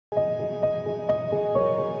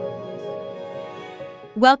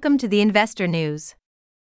Welcome to the Investor News.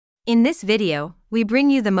 In this video, we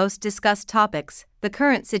bring you the most discussed topics, the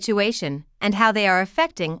current situation, and how they are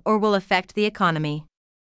affecting or will affect the economy.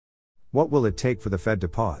 What will it take for the Fed to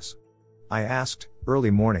pause? I asked,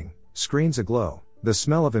 early morning, screens aglow, the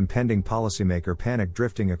smell of impending policymaker panic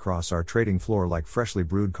drifting across our trading floor like freshly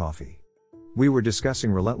brewed coffee. We were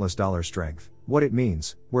discussing relentless dollar strength, what it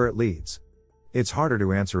means, where it leads. It's harder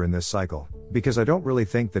to answer in this cycle, because I don't really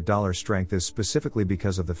think that dollar strength is specifically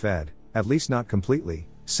because of the Fed, at least not completely,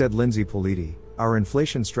 said Lindsay Politi, our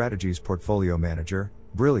inflation strategies portfolio manager.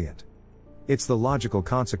 Brilliant. It's the logical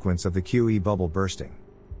consequence of the QE bubble bursting.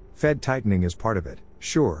 Fed tightening is part of it,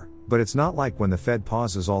 sure, but it's not like when the Fed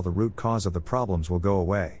pauses all the root cause of the problems will go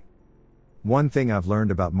away. One thing I've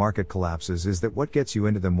learned about market collapses is that what gets you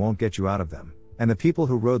into them won't get you out of them. And the people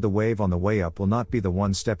who rode the wave on the way up will not be the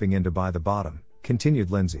ones stepping in to buy the bottom, continued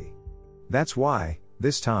Lindsay. That's why,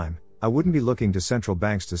 this time, I wouldn't be looking to central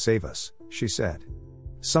banks to save us, she said.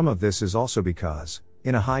 Some of this is also because,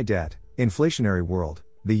 in a high debt, inflationary world,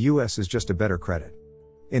 the US is just a better credit.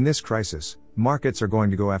 In this crisis, markets are going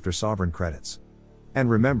to go after sovereign credits. And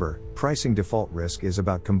remember, pricing default risk is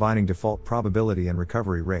about combining default probability and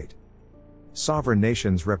recovery rate. Sovereign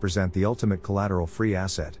nations represent the ultimate collateral-free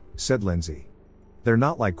asset, said Lindsay. They're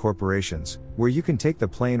not like corporations, where you can take the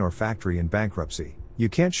plane or factory in bankruptcy. You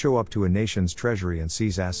can't show up to a nation's treasury and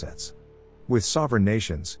seize assets. With sovereign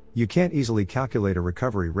nations, you can't easily calculate a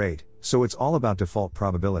recovery rate, so it's all about default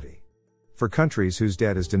probability. For countries whose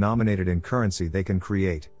debt is denominated in currency they can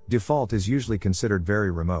create, default is usually considered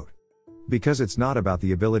very remote. Because it's not about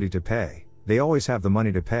the ability to pay, they always have the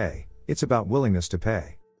money to pay, it's about willingness to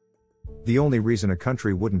pay. The only reason a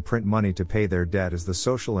country wouldn't print money to pay their debt is the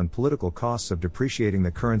social and political costs of depreciating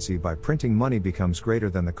the currency by printing money becomes greater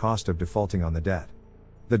than the cost of defaulting on the debt.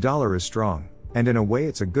 The dollar is strong, and in a way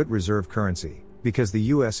it's a good reserve currency, because the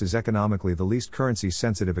US is economically the least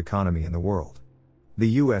currency-sensitive economy in the world. The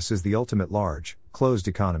US is the ultimate large, closed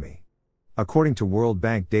economy. According to World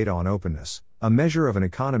Bank data on openness, a measure of an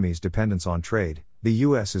economy's dependence on trade, the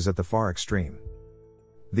US is at the far extreme.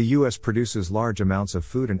 The US produces large amounts of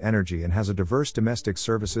food and energy and has a diverse domestic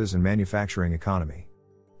services and manufacturing economy.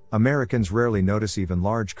 Americans rarely notice even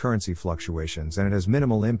large currency fluctuations and it has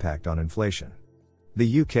minimal impact on inflation.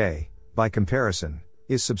 The UK, by comparison,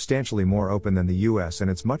 is substantially more open than the US and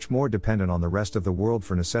it's much more dependent on the rest of the world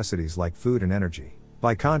for necessities like food and energy.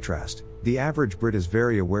 By contrast, the average Brit is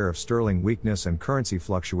very aware of sterling weakness and currency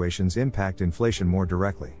fluctuations impact inflation more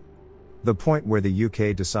directly. The point where the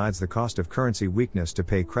UK decides the cost of currency weakness to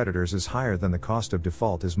pay creditors is higher than the cost of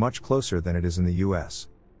default is much closer than it is in the US.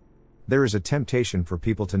 There is a temptation for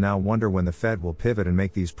people to now wonder when the Fed will pivot and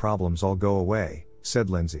make these problems all go away,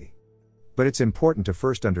 said Lindsay. But it's important to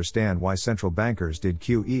first understand why central bankers did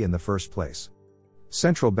QE in the first place.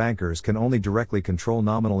 Central bankers can only directly control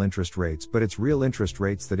nominal interest rates, but it's real interest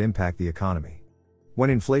rates that impact the economy.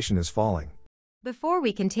 When inflation is falling. Before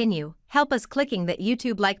we continue, help us clicking that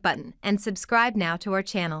YouTube like button and subscribe now to our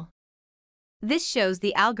channel. This shows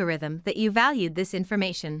the algorithm that you valued this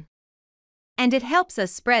information. And it helps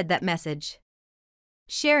us spread that message.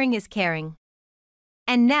 Sharing is caring.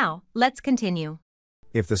 And now, let's continue.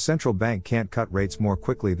 If the central bank can't cut rates more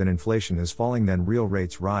quickly than inflation is falling, then real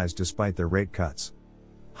rates rise despite their rate cuts.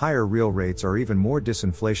 Higher real rates are even more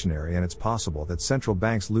disinflationary, and it's possible that central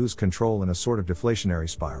banks lose control in a sort of deflationary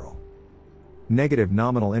spiral. Negative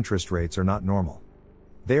nominal interest rates are not normal.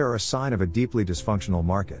 They are a sign of a deeply dysfunctional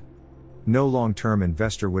market. No long-term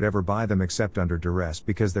investor would ever buy them except under duress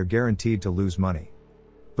because they're guaranteed to lose money.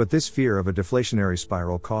 But this fear of a deflationary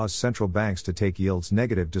spiral caused central banks to take yields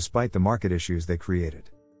negative despite the market issues they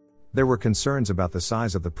created. There were concerns about the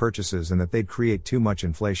size of the purchases and that they'd create too much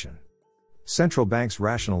inflation. Central banks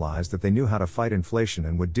rationalized that they knew how to fight inflation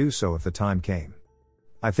and would do so if the time came.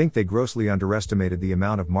 I think they grossly underestimated the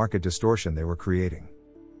amount of market distortion they were creating.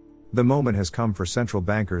 The moment has come for central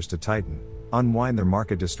bankers to tighten, unwind their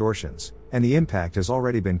market distortions, and the impact has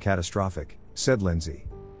already been catastrophic, said Lindsay.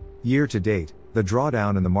 Year to date, the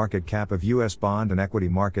drawdown in the market cap of US bond and equity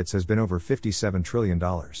markets has been over $57 trillion.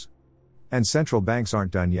 And central banks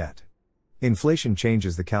aren't done yet. Inflation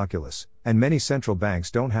changes the calculus, and many central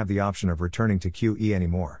banks don't have the option of returning to QE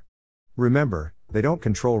anymore. Remember, they don't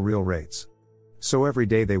control real rates. So every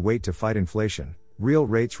day they wait to fight inflation, real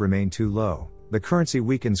rates remain too low, the currency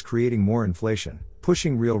weakens creating more inflation,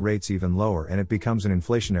 pushing real rates even lower, and it becomes an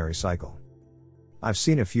inflationary cycle. I've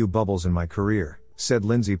seen a few bubbles in my career, said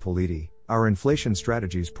Lindsay Politi, our inflation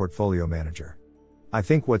strategies portfolio manager. I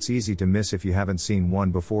think what's easy to miss if you haven't seen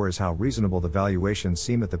one before is how reasonable the valuations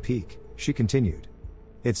seem at the peak, she continued.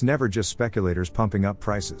 It's never just speculators pumping up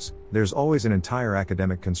prices, there's always an entire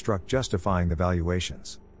academic construct justifying the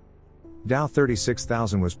valuations. Dow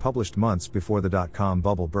 36,000 was published months before the dot-com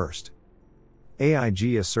bubble burst.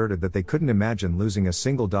 AIG asserted that they couldn't imagine losing a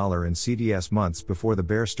single dollar in CDS months before the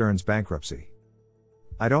Bear Stearns bankruptcy.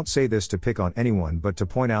 I don't say this to pick on anyone but to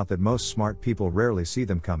point out that most smart people rarely see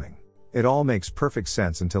them coming. It all makes perfect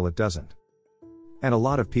sense until it doesn't. And a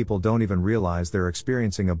lot of people don't even realize they're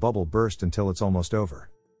experiencing a bubble burst until it's almost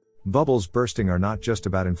over. Bubbles bursting are not just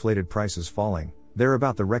about inflated prices falling, they're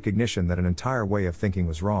about the recognition that an entire way of thinking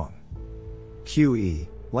was wrong. QE,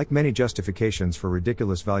 like many justifications for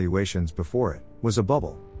ridiculous valuations before it, was a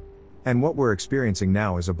bubble. And what we're experiencing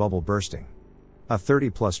now is a bubble bursting. A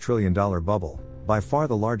 $30+ trillion bubble, by far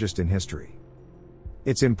the largest in history.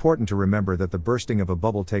 It's important to remember that the bursting of a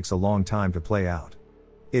bubble takes a long time to play out.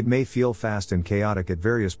 It may feel fast and chaotic at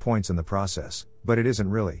various points in the process, but it isn't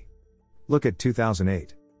really. Look at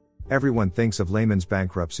 2008. Everyone thinks of Lehman's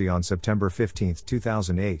bankruptcy on September 15,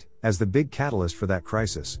 2008, as the big catalyst for that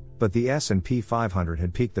crisis, but the S&P 500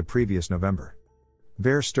 had peaked the previous November.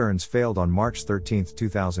 Bear Stearns failed on March 13,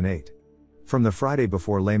 2008. From the Friday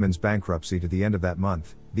before Lehman's bankruptcy to the end of that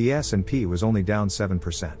month, the S&P was only down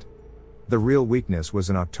 7%. The real weakness was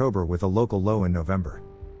in October with a local low in November.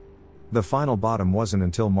 The final bottom wasn't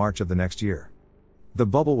until March of the next year. The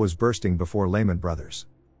bubble was bursting before Lehman Brothers.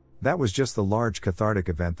 That was just the large cathartic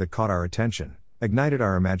event that caught our attention, ignited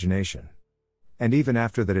our imagination. And even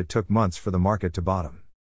after that, it took months for the market to bottom.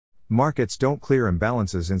 Markets don't clear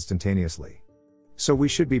imbalances instantaneously. So we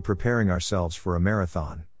should be preparing ourselves for a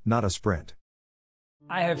marathon, not a sprint.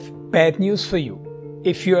 I have bad news for you.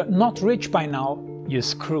 If you're not rich by now, you're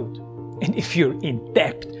screwed. And if you're in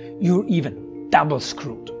debt, you're even double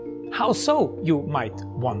screwed. How so, you might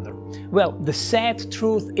wonder? Well, the sad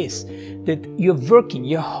truth is that you're working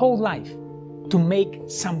your whole life to make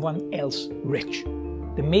someone else rich.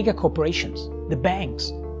 The mega corporations, the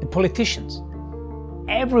banks, the politicians,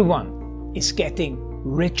 everyone is getting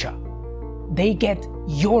richer. They get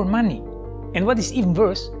your money. And what is even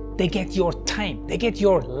worse, they get your time, they get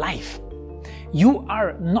your life. You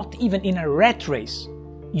are not even in a rat race,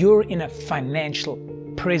 you're in a financial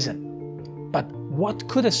prison. But what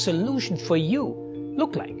could a solution for you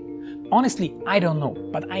look like? Honestly, I don't know,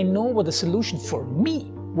 but I know what a solution for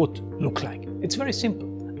me would look like. It's very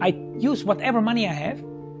simple. I use whatever money I have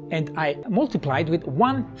and I multiply it with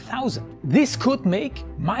 1,000. This could make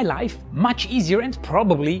my life much easier and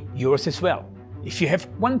probably yours as well. If you have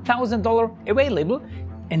 $1,000 available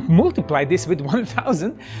and multiply this with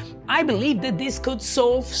 1,000, I believe that this could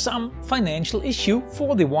solve some financial issue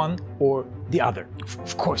for the one or the other.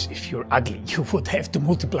 Of course, if you're ugly, you would have to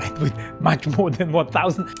multiply it with much more than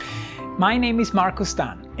 1,000. My name is Markus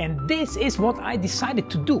Dahn, and this is what I decided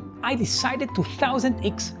to do. I decided to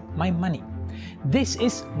 1000x my money. This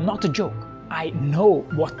is not a joke. I know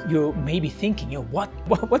what you may be thinking.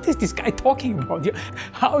 What is this guy talking about?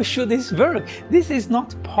 How should this work? This is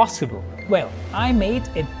not possible. Well, I made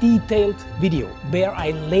a detailed video where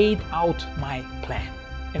I laid out my plan.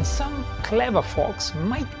 And some clever folks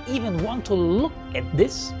might even want to look at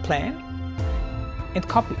this plan and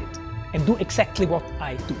copy it and do exactly what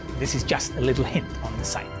I do. This is just a little hint on the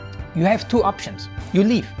side. You have two options. You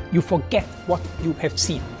leave, you forget what you have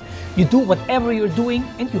seen. You do whatever you're doing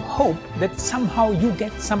and you hope that somehow you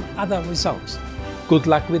get some other results. Good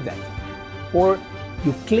luck with that. Or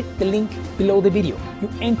you click the link below the video. You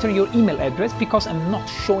enter your email address because I'm not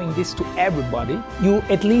showing this to everybody. You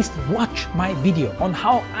at least watch my video on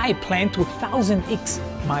how I plan to 1000x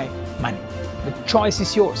my money. The choice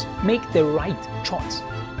is yours. Make the right choice.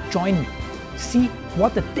 Join me. See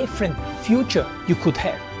what a different future you could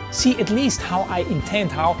have. See at least how I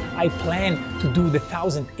intend, how I plan to do the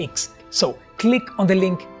 1000x. So click on the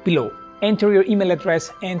link below, enter your email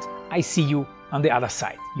address, and I see you on the other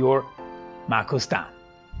side. Your Markus Dahn.